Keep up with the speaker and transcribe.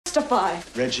testify.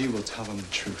 Reggie will tell them the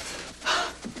truth.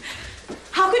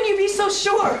 How can you be so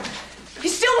sure?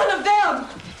 He's still one of them.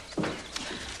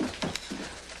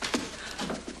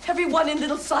 Everyone in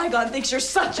Little Saigon thinks you're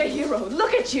such a hero.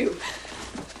 Look at you.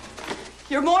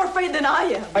 You're more afraid than I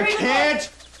am. I can't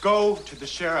go to the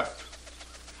sheriff.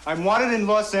 I'm wanted in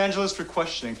Los Angeles for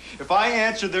questioning. If I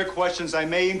answer their questions, I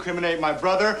may incriminate my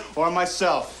brother or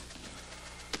myself.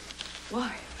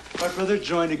 Why? My brother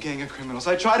joined a gang of criminals.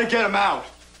 I tried to get him out.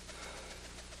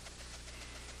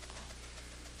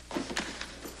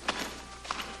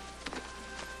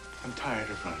 I'm tired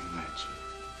of running, Reggie.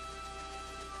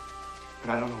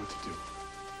 But I don't know what to do.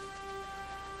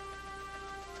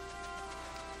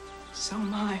 So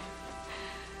am I.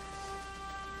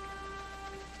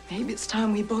 Maybe it's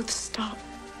time we both stop.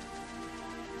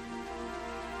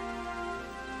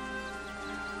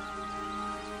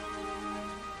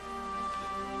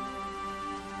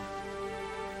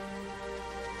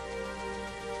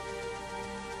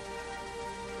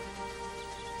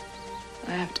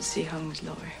 I have to see Hung's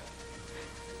lawyer.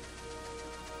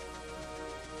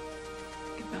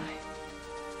 Goodbye.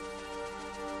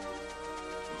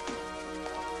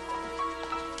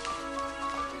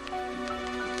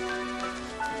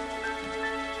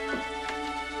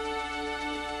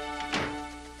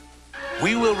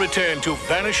 We will return to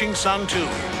Vanishing Son II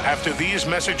after these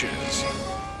messages.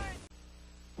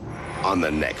 On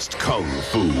the next Kung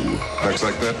Fu. Looks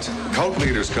like that cult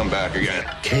leader's come back again.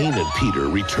 Kane and Peter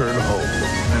return home.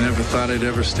 I never thought I'd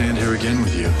ever stand here again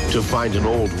with you. To find an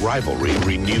old rivalry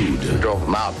renewed. You drove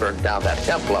them out, burned down that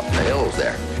temple up in the hills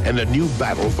there. And a new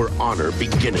battle for honor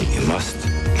beginning. You must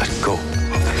let go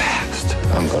of the past.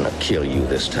 I'm gonna kill you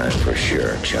this time for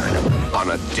sure, Chinaman. On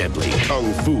a deadly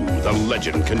Kung Fu, the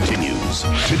legend continues.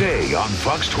 Today on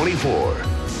Fox 24.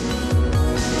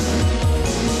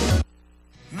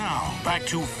 Now, back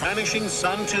to Vanishing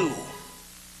Son II.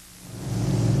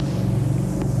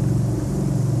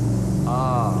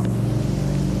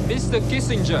 Mr.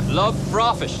 Kissinger loved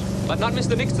crawfish, but not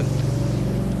Mr. Nixon.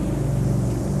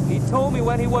 He told me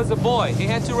when he was a boy, he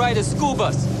had to ride a school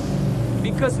bus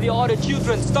because the other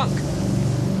children stunk.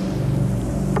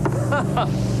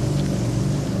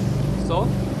 So,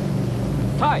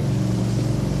 Thai.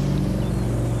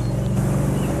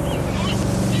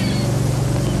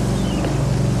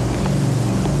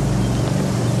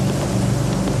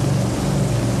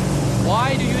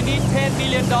 Why do you need $10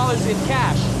 million in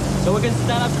cash? So we can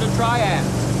stand up to the triad.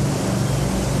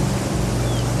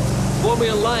 Form an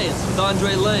alliance with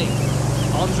Andre Lane.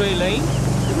 Andre Lane?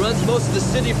 He runs most of the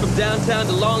city from downtown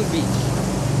to Long Beach.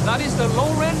 That is the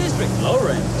low-rent district.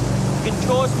 Low-rent? He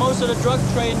controls most of the drug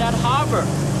trade in that harbor.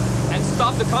 And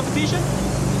stop the competition?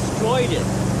 Destroyed it.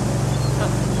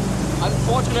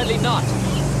 Unfortunately not.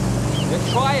 The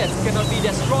triads cannot be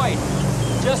destroyed.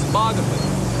 Just bargain with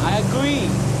it. I agree.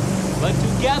 But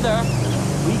together,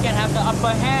 we can have the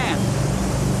upper hand.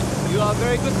 You are a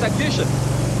very good tactician,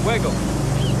 Wago.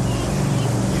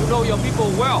 You know your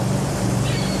people well.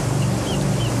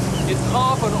 It's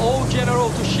hard for an old general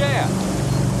to share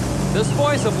the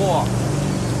spoils of war.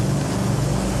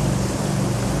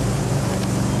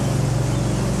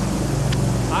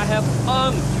 I have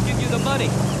to give you the money.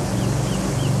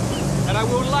 And I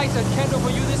will light a candle for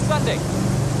you this Sunday.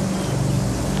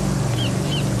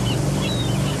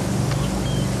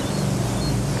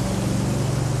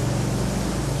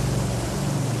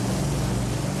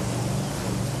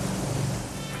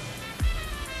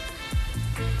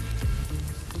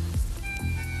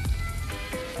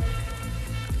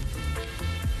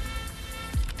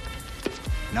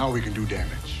 Now we can do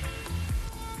damage.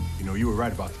 You know, you were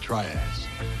right about the triads.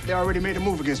 They already made a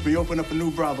move against me, opened up a new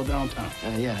brothel downtown.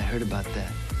 Yeah, I heard about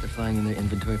that. They're flying in their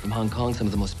inventory from Hong Kong some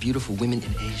of the most beautiful women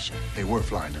in Asia. They were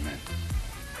flying them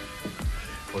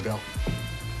in. Odell.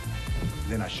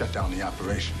 Then I shut down the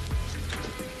operation.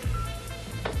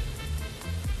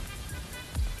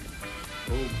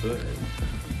 Oh, good.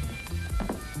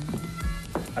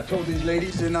 I told these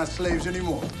ladies they're not slaves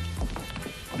anymore.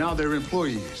 Now they're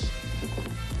employees.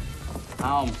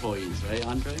 Our employees, eh,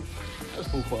 Andre? That's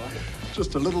pourquoi.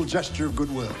 Just a little gesture of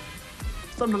goodwill.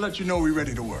 Something to let you know we're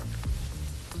ready to work.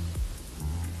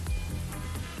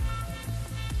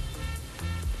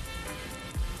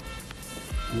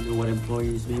 You know what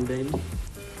employees mean, baby?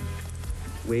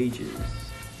 Wages,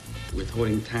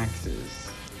 withholding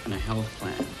taxes, and a health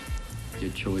plan.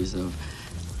 Your choice of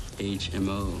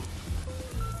HMO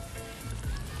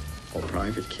or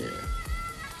private care.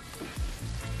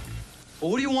 Well,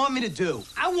 what do you want me to do?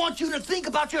 I want you to think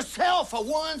about yourself for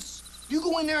once. You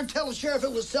go in there and tell the sheriff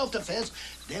it was self-defense,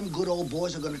 them good old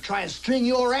boys are gonna try and string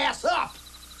your ass up.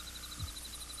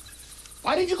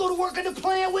 Why didn't you go to work in the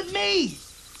plant with me?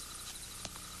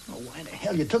 Oh, why the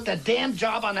hell you took that damn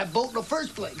job on that boat in the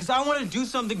first place? Because I wanted to do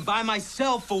something by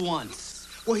myself for once.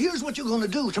 Well, here's what you're gonna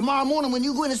do. Tomorrow morning when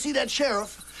you go in to see that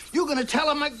sheriff, you're gonna tell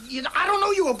him, I don't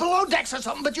know, you were below decks or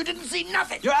something, but you didn't see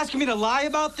nothing. You're asking me to lie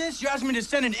about this? You're asking me to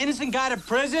send an innocent guy to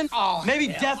prison? Oh, maybe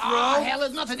hell. death row? Oh, hell,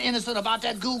 there's nothing innocent about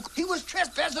that gook. He was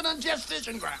trespassing on Jeff's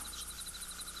fishing grounds.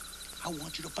 I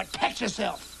want you to protect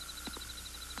yourself.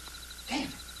 Damn it.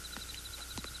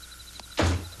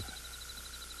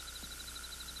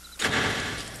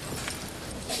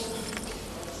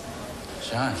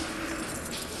 John.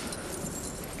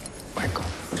 Michael.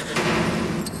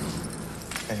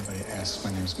 If anybody asks,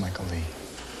 my name's Michael Lee.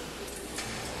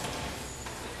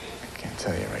 I can't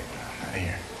tell you right now. I'm not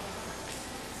here.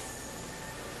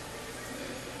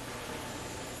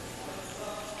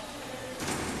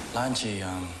 Lanchi,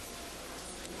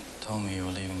 told me you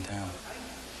were leaving town.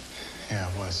 Yeah,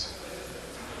 I was.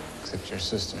 Except your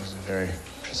sister is a very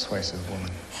persuasive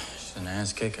woman. She's an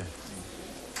ass kicker.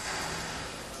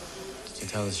 Did you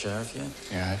tell the sheriff yet?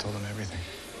 Yeah, I told him everything.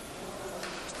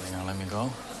 Are they gonna let me go?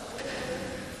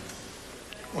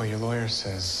 Well, your lawyer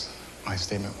says my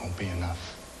statement won't be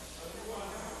enough.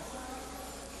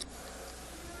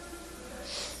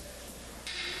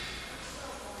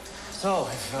 So,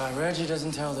 if Reggie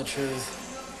doesn't tell the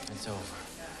truth, it's over.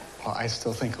 Well, I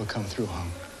still think he'll come through,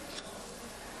 Hung.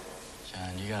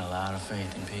 John, you got a lot of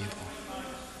faith in people.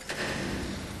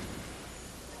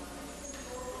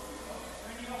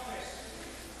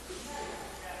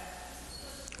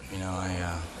 You know,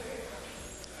 I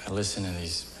listen to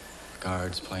these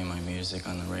guards play my music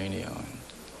on the radio, and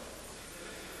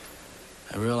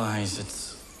I realize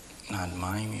it's not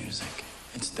my music,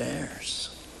 it's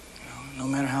theirs. You know, no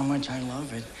matter how much I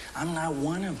love it, I'm not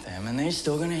one of them, and they're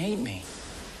still gonna hate me.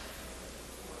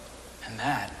 And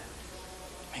that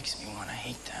makes me want to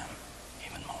hate them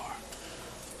even more.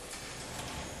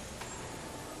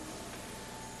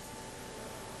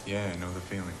 Yeah, I know the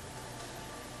feeling.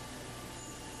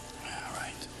 Yeah,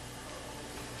 right.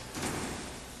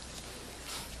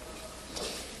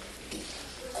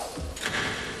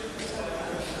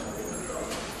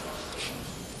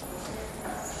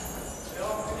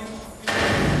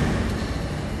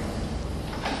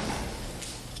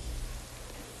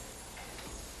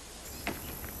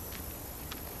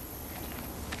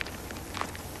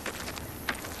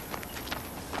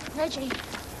 Reggie,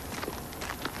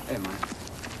 Hey, man.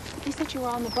 you said you were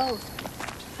on the boat.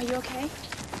 Are you okay?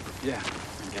 Yeah,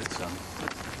 I guess so.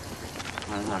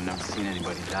 I don't know, I've never seen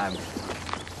anybody die before.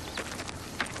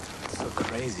 It's so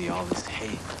crazy, all this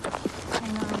hate. I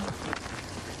know.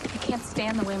 I can't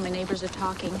stand the way my neighbors are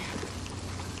talking.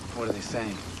 What are they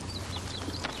saying?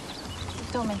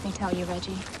 Don't make me tell you,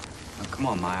 Reggie. Oh, come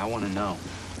on, Maya, I want to know.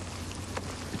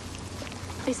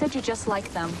 They said you're just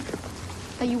like them.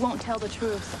 That you won't tell the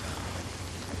truth.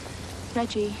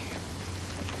 Reggie,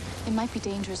 it might be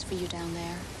dangerous for you down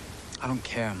there. I don't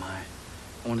care, Maya.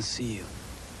 I want to see you.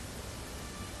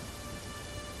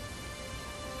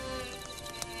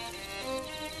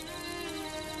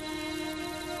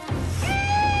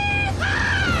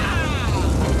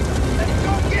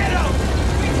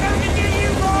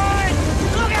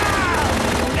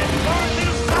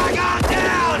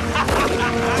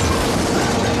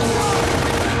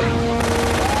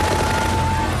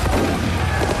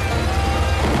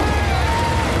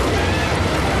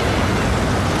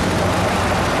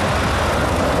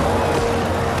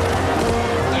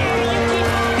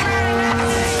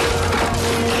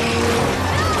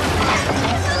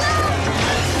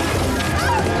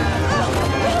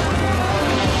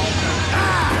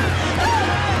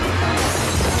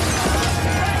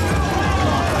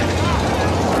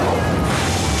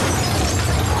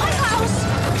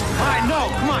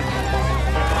 Come on.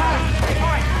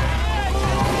 All right.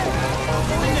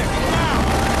 Go in there.